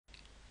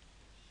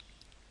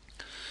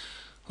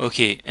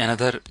Okay,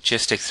 another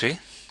chest x-ray,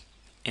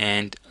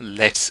 and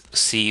let's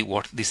see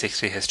what this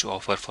x-ray has to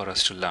offer for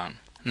us to learn.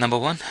 Number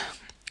one,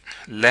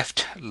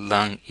 left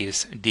lung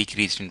is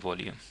decreased in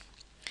volume,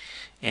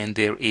 and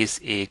there is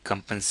a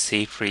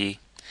compensatory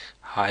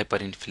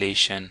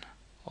hyperinflation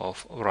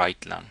of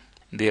right lung.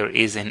 There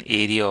is an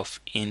area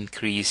of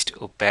increased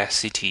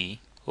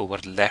opacity over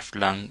left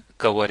lung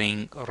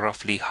covering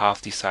roughly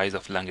half the size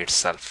of lung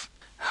itself.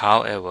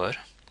 However,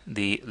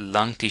 the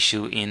lung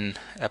tissue in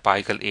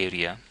apical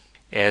area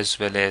as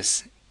well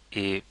as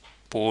a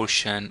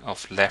portion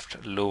of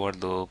left lower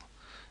lobe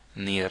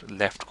near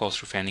left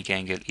costophrenic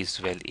angle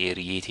is well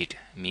aerated,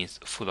 means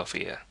full of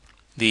air.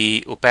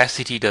 The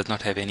opacity does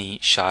not have any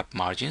sharp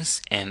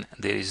margins and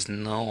there is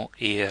no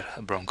air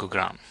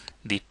bronchogram.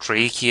 The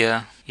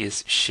trachea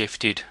is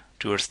shifted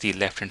towards the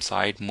left hand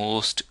side,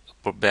 most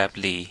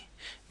probably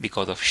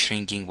because of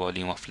shrinking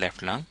volume of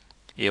left lung.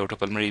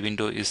 Aortopulmonary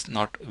window is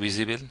not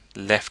visible.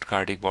 Left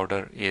cardiac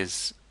border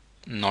is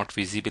not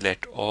visible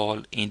at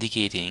all,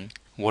 indicating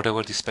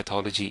whatever this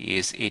pathology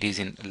is, it is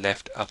in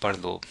left upper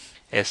lobe.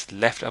 As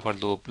left upper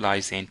lobe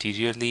lies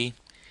anteriorly,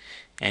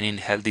 and in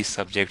healthy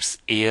subjects,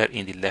 air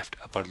in the left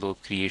upper lobe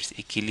creates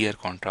a clear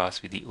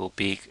contrast with the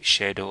opaque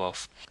shadow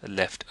of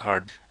left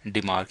heart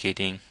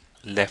demarcating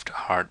left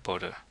heart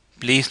border.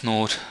 Please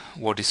note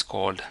what is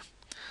called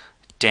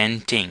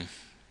tenting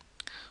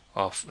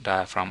of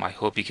diaphragm. I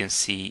hope you can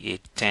see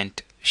a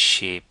tent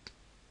shape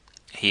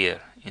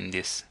here in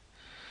this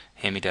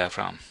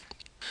hemidiaphragm.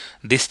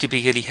 This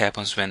typically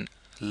happens when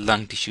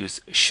lung tissue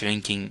is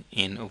shrinking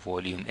in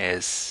volume,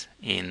 as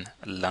in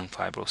lung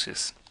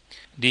fibrosis.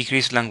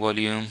 Decreased lung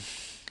volume,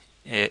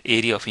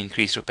 area of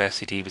increased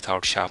opacity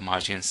without sharp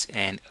margins,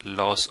 and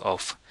loss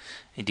of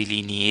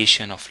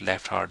delineation of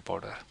left heart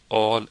border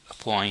all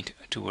point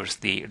towards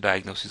the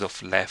diagnosis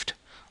of left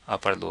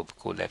upper lobe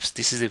collapse.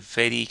 This is a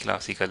very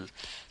classical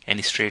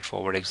and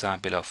straightforward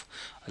example of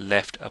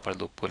left upper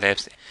lobe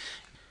collapse.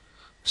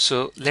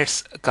 So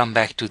let's come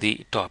back to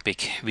the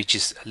topic, which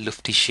is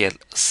Luftsichel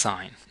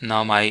sign.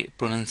 Now my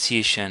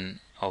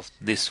pronunciation of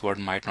this word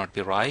might not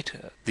be right.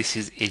 This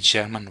is a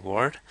German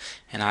word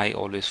and I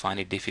always find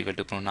it difficult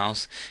to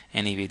pronounce.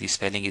 Anyway, the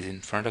spelling is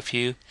in front of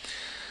you.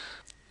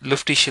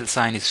 Luftsichel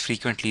sign is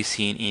frequently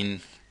seen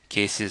in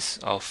cases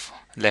of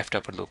left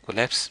upper lobe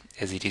collapse,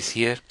 as it is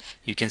here.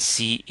 You can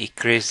see a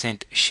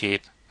crescent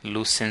shape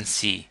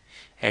lucency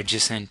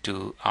adjacent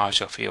to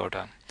arch of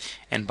aorta,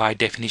 and by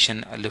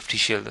definition a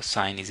Luftsichel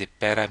sign is a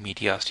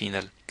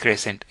paramediastinal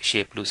crescent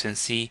shaped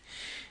lucency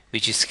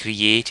which is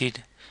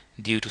created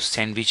due to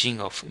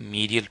sandwiching of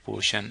medial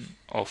portion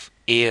of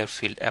air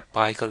filled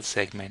apical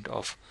segment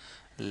of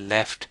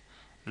left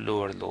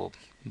lower lobe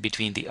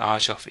between the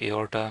arch of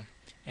aorta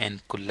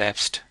and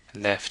collapsed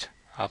left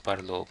upper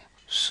lobe.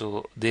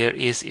 So there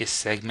is a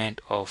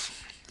segment of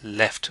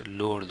left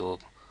lower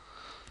lobe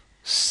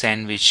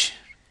sandwich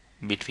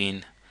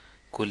between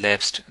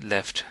collapsed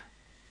left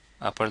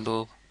upper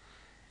lobe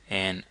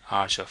and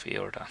arch of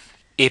aorta.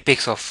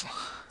 Apex of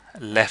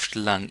left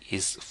lung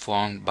is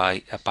formed by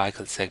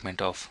apical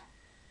segment of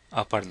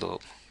upper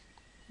lobe,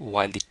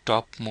 while the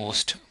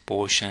topmost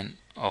portion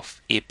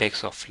of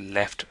apex of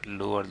left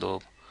lower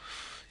lobe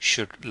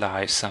should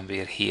lie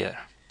somewhere here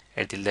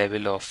at the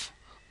level of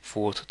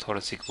fourth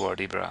thoracic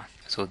vertebra.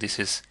 So this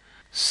is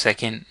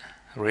second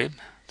rib,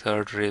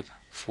 third rib,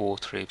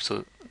 fourth rib.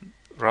 So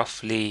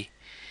roughly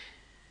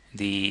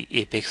the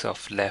apex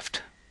of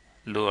left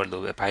lower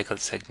lobe, apical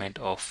segment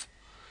of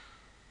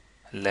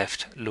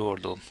left lower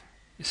lobe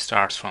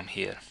starts from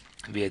here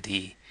where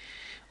the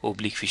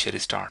oblique fissure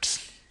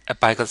starts.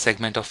 Apical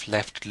segment of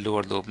left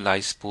lower lobe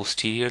lies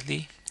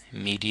posteriorly,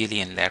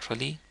 medially and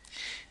laterally,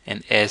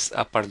 and as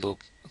upper lobe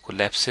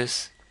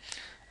collapses,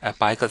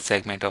 apical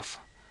segment of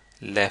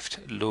left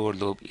lower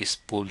lobe is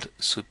pulled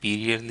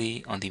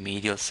superiorly on the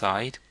medial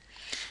side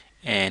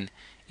and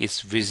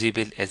is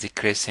visible as a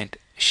crescent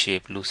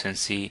shaped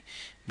lucency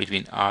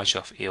between arch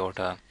of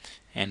aorta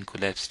and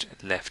collapsed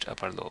left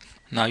upper lobe.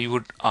 Now you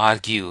would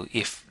argue,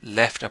 if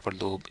left upper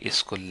lobe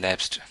is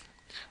collapsed,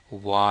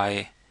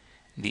 why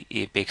the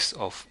apex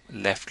of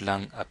left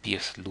lung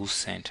appears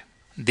lucent?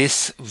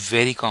 This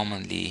very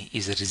commonly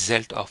is a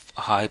result of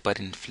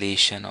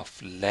hyperinflation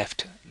of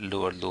left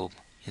lower lobe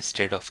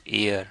instead of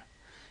air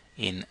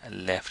in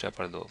left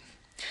upper lobe.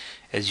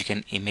 As you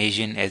can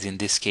imagine, as in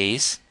this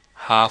case,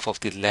 half of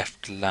the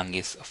left lung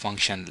is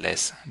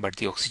functionless, but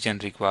the oxygen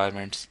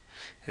requirements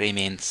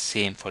remain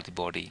same for the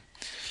body.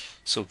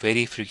 So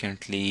very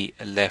frequently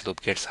left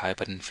lobe gets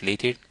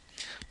hyperinflated,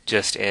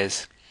 just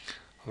as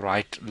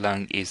right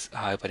lung is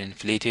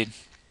hyperinflated.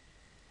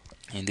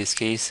 In this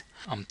case,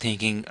 I'm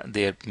thinking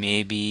there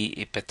may be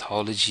a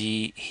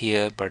pathology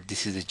here, but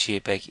this is a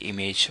JPEG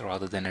image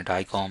rather than a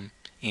DICOM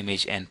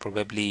image and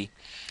probably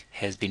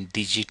has been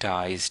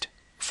digitized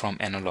from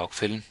analog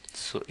film,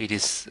 so it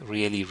is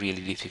really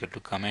difficult to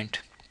comment.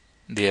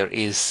 There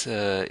is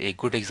a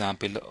good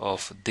example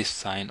of this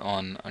sign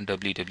on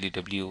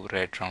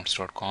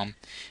www.redrounds.com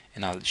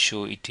and I'll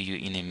show it to you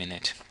in a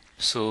minute.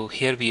 So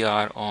here we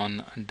are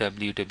on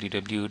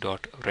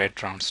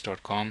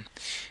www.redrounds.com,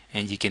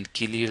 and you can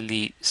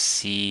clearly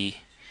see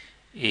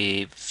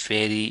a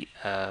very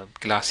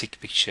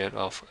classic picture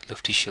of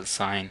Luftsichel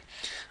sign,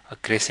 a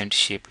crescent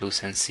shaped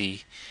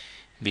lucency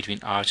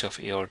between arch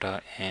of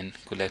aorta and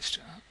collapsed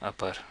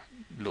upper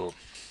lobe.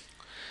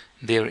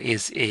 There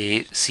is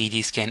a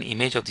CT scan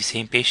image of the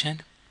same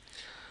patient.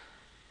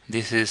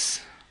 This is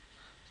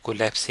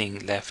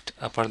collapsing left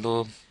upper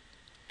lobe,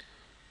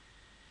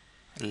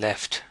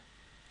 left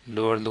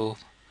lower lobe,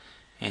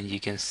 and you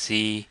can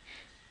see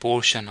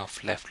portion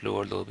of left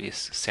lower lobe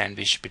is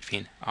sandwiched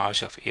between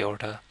arch of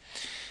aorta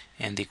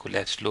and the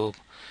collapsed lobe.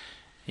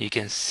 You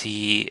can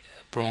see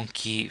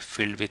bronchi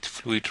filled with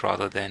fluid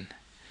rather than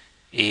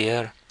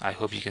air. I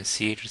hope you can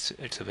see it.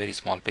 It's a very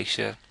small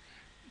picture.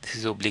 This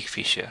is oblique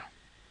fissure.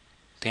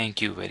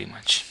 Thank you very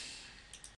much.